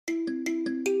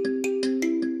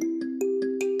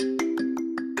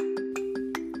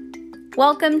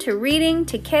Welcome to Reading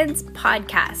to Kids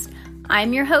podcast.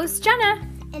 I'm your host, Jenna.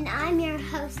 And I'm your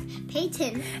host,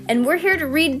 Peyton. And we're here to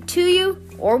read to you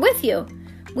or with you.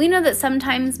 We know that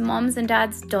sometimes moms and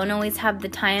dads don't always have the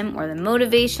time or the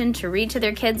motivation to read to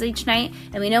their kids each night,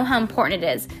 and we know how important it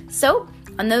is. So,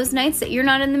 on those nights that you're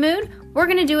not in the mood, we're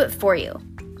going to do it for you.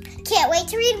 Can't wait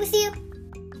to read with you.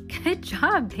 Good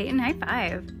job, Peyton. High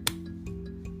five.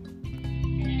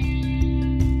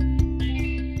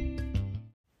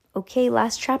 Okay,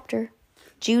 last chapter.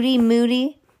 Judy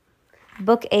Moody,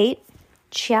 Book 8,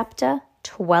 Chapter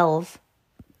 12.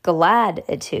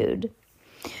 Gladitude.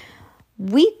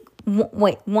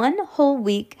 One whole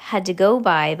week had to go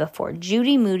by before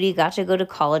Judy Moody got to go to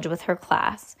college with her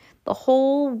class. The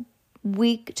whole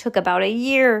week took about a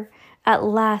year. At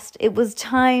last, it was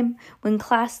time when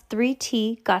Class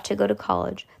 3T got to go to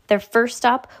college. Their first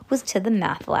stop was to the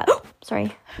math lab.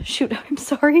 Sorry. Shoot, I'm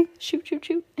sorry. Shoot.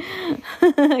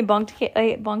 I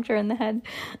bonked her in the head.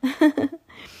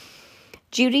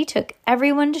 Judy took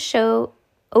everyone to show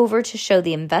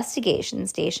the investigation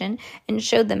station and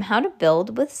showed them how to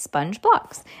build with sponge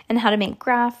blocks and how to make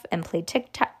graph and play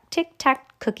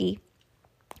tic-tac cookie.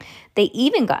 They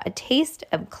even got a taste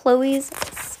of Chloe's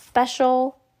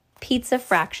special pizza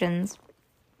fractions,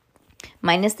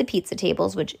 minus the pizza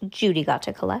tables, which Judy got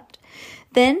to collect.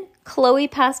 Then Chloe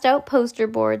passed out poster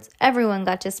boards. Everyone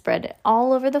got to spread it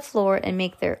all over the floor and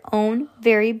make their own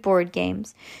very board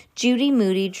games. Judy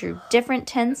Moody drew different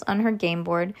tents on her game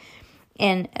board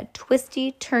and a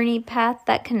twisty-turny path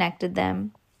that connected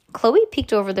them. Chloe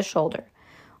peeked over the shoulder.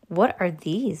 "What are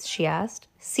these?" she asked.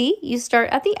 "See, you start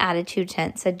at the attitude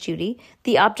tent," said Judy.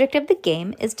 "The object of the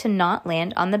game is to not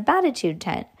land on the batitude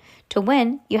tent. To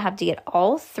win, you have to get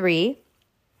all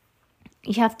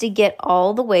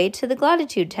the way to the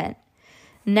gratitude tent."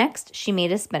 Next, she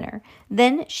made a spinner.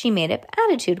 Then she made up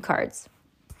attitude cards.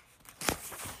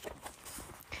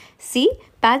 "See,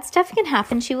 bad stuff can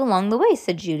happen to you along the way,"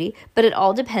 said Judy, "but it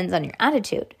all depends on your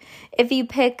attitude. If you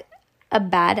pick a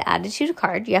bad attitude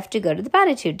card, you have to go to the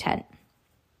batitude tent.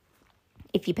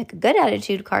 If you pick a good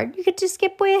attitude card, you get to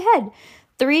skip way ahead.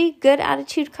 3 good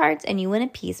attitude cards and you win a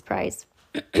peace prize."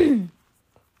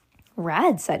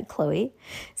 "Rad," said Chloe.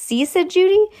 "See," said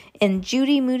Judy, "in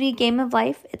Judy Moody Game of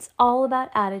Life, it's all about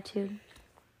attitude."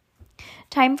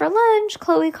 "Time for lunch,"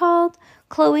 Chloe called.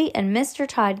 Chloe and Mr.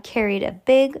 Todd carried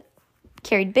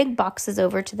big boxes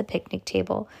over to the picnic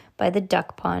table by the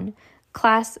duck pond.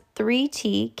 Class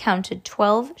 3T counted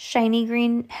 12 shiny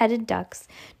green-headed ducks,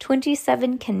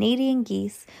 27 Canadian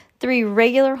geese, 3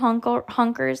 regular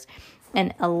honkers,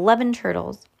 and 11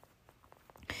 turtles.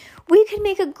 "We could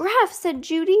make a graph," said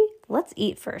Judy. "Let's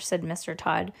eat first," said Mr.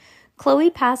 Todd. Chloe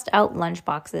passed out lunch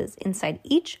boxes. Inside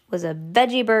each was a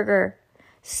veggie burger.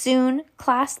 Soon,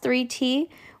 Class 3T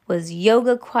was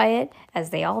yoga quiet as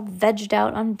they all vegged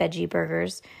out on veggie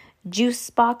burgers, juice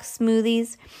box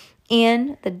smoothies,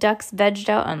 and the ducks vegged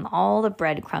out on all the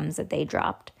breadcrumbs that they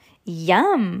dropped.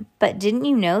 Yum! But didn't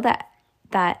you know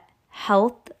that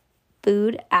health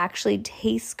food actually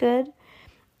tastes good?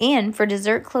 And for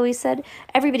dessert, Chloe said,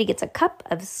 everybody gets a cup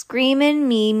of Screamin'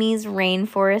 Mimi's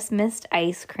Rainforest Mist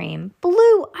ice cream.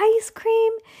 Blue ice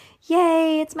cream?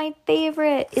 Yay, it's my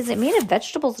favorite. Is it made of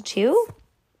vegetables too?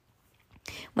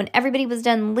 When everybody was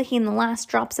done licking the last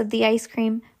drops of the ice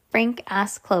cream, Frank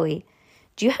asked Chloe,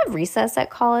 "Do you have recess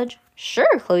at college?"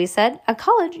 "Sure," Chloe said. "At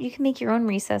college, you can make your own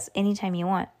recess anytime you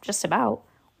want, just about."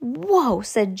 "Whoa,"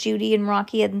 said Judy and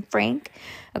Rocky and Frank.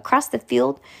 Across the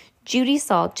field, Judy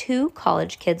saw 2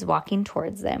 college kids walking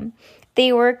towards them.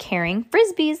 They were carrying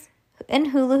frisbees and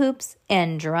hula hoops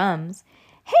and drums.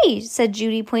 "Hey," said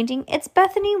Judy, pointing, "it's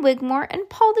Bethany Wigmore and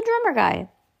Paul the drummer guy."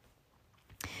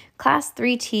 Class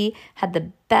 3T had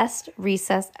the best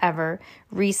recess ever,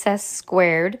 recess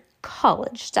squared,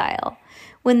 college style.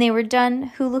 When they were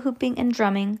done hula hooping and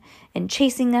drumming and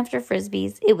chasing after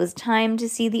frisbees, it was time to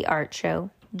see the art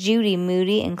show. Judy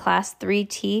Moody and Class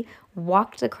 3T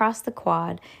walked across the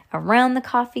quad, around the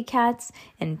coffee cats,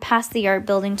 and past the art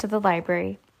building to the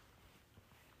library.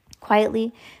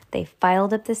 Quietly, they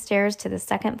filed up the stairs to the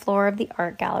 2nd floor of the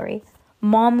art gallery.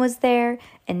 Mom was there,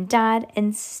 and Dad,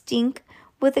 and Stink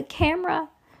with a camera.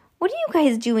 "What are you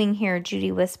guys doing here?"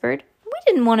 Judy whispered. "We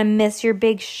didn't want to miss your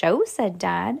big show," said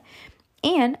Dad.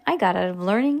 "And I got out of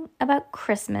learning about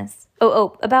Christmas."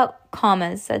 About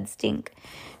commas," said Stink.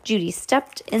 Judy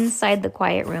stepped inside the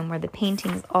quiet room where the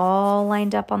paintings all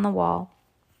lined up on the wall.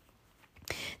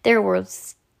 There were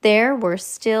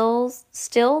still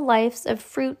lifes of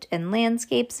fruit and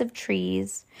landscapes of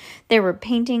trees. There were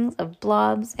paintings of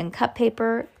blobs and cut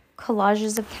paper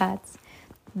collages of cats.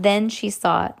 Then she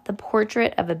saw the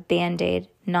portrait of a Band-Aid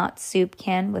Not soup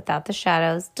can without the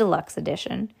shadows, deluxe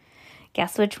edition.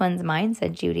 Guess which one's mine,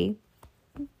 said Judy.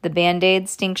 The Band-Aid,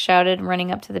 Stink shouted,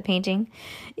 running up to the painting.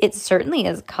 It certainly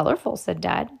is colorful, said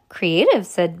Dad. Creative,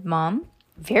 said Mom.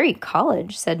 Very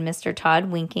college, said Mr.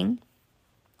 Todd, winking.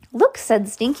 Look, said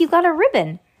Stink, you got a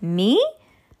ribbon. Me?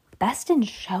 Best in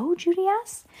show, Judy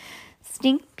asked.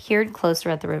 Stink peered closer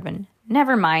at the ribbon.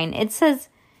 Never mind. It says,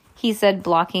 he said,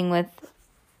 blocking with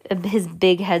his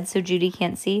big head so Judy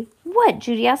can't see. What?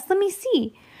 Judy asked. Let me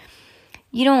see.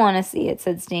 You don't want to see it,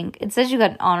 said Stink. It says you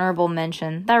got an honorable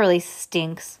mention. That really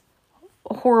stinks.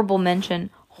 Horrible mention.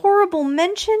 Horrible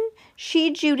mention?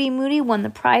 She, Judy Moody, won the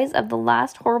prize of the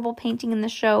last horrible painting in the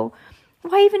show.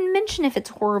 Why even mention if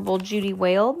it's horrible, Judy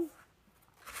wailed.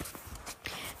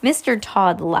 Mr.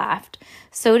 Todd laughed.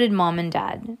 So did Mom and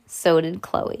Dad. So did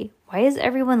Chloe. Why is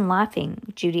everyone laughing?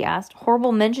 Judy asked.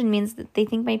 Horrible mention means that they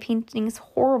think my painting is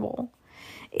horrible.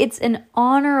 It's an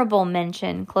honorable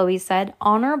mention, Chloe said.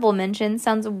 Honorable mention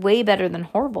sounds way better than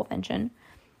horrible mention.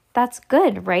 That's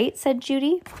good, right? Said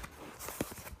Judy.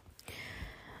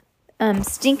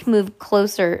 Stink moved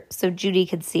closer so Judy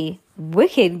could see.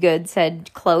 Wicked good,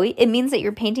 said Chloe. It means that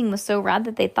your painting was so rad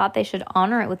that they thought they should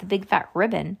honor it with a big fat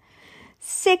ribbon.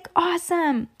 Sick,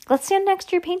 awesome. Let's stand next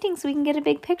to your painting so we can get a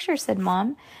big picture, said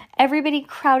Mom. Everybody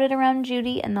crowded around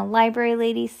Judy, and the library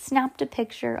lady snapped a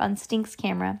picture on Stink's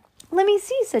camera. Let me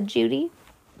see, said Judy.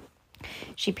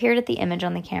 She peered at the image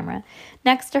on the camera.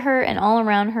 Next to her and all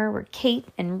around her were Kate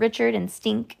and Richard and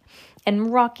Stink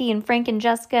and Rocky and Frank and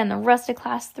Jessica and the rest of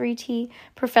Class 3T,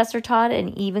 Professor Todd,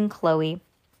 and even Chloe.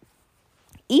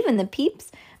 Even the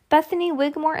peeps, Bethany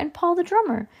Wigmore and Paul the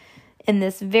drummer. In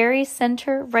this very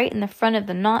center, right in the front of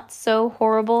the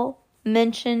not-so-horrible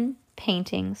mention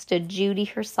painting, stood Judy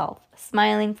herself,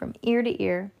 smiling from ear to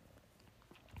ear.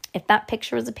 If that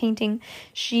picture was a painting,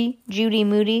 she, Judy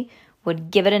Moody, would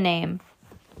give it a name.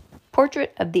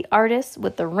 Portrait of the artist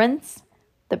with the rinse,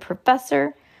 the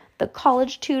professor, the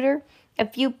college tutor, a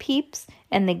few peeps,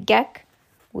 and the geck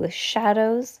with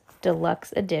shadows,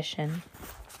 deluxe edition.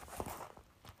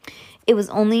 It was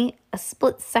only a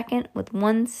split second with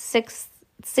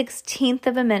 1/16th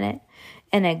of a minute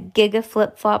and a giga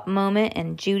flip-flop moment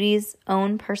in Judy's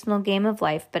own personal game of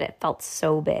life, but it felt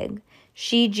so big.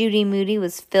 She, Judy Moody,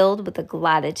 was filled with a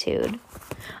gratitude.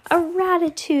 A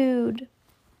ratitude.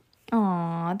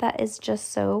 Aw, that is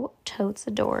just so totes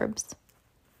adorbs.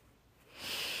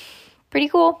 Pretty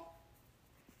cool.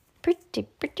 Pretty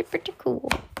cool.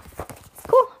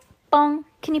 Cool. Bong.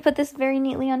 Can you put this very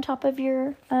neatly on top of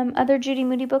your other Judy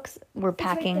Moody books? We're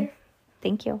packing. Right there.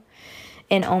 Thank you.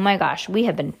 And oh my gosh, we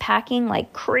have been packing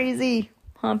like crazy.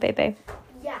 Huh, Pepe?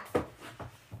 Yeah.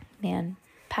 Man,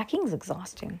 packing's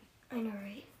exhausting. I know,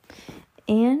 right?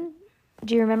 And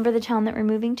do you remember the town that we're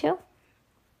moving to?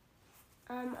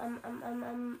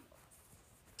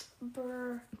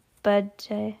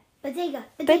 Bodega.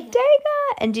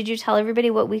 And did you tell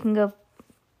everybody what we can go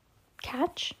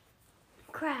catch?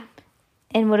 Crab.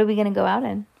 And what are we going to go out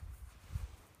in?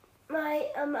 My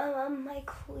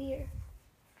clear.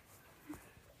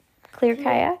 Clear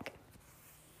kayak?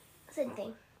 Same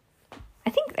thing. I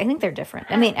think they're different.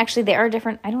 I mean, actually, they are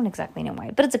different. I don't exactly know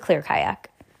why, but it's a clear kayak.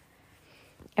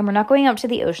 And we're not going out to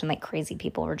the ocean like crazy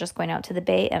people. We're just going out to the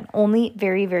bay and only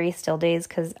very, very still days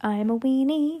because I'm a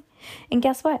weenie. And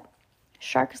guess what?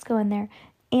 Sharks go in there.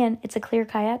 And it's a clear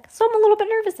kayak, so I'm a little bit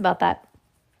nervous about that.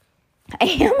 I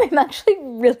am. I'm actually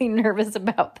really nervous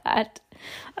about that.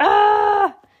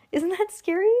 Isn't that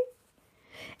scary?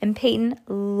 And Peyton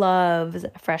loves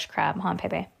fresh crab, huh,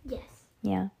 Pepe? Yes.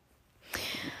 Yeah.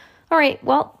 All right,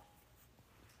 well,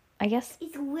 I guess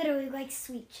It's literally like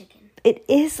sweet chicken. it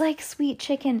is like sweet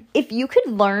chicken. If you could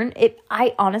learn,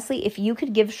 if you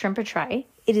could give shrimp a try,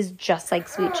 it is just like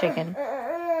sweet chicken.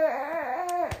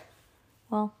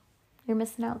 Well, you're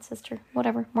missing out, sister.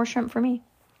 Whatever. More shrimp for me.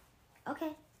 Okay.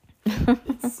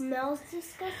 It smells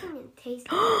disgusting and tastes.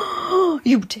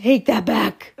 You take that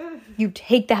back. You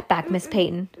take that back, Miss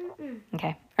Peyton.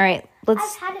 Okay. All right. I've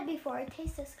had it before. It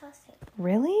tastes disgusting.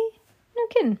 Really? No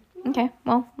kidding. Okay.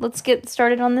 Well, let's get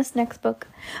started on this next book.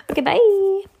 Okay,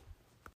 bye.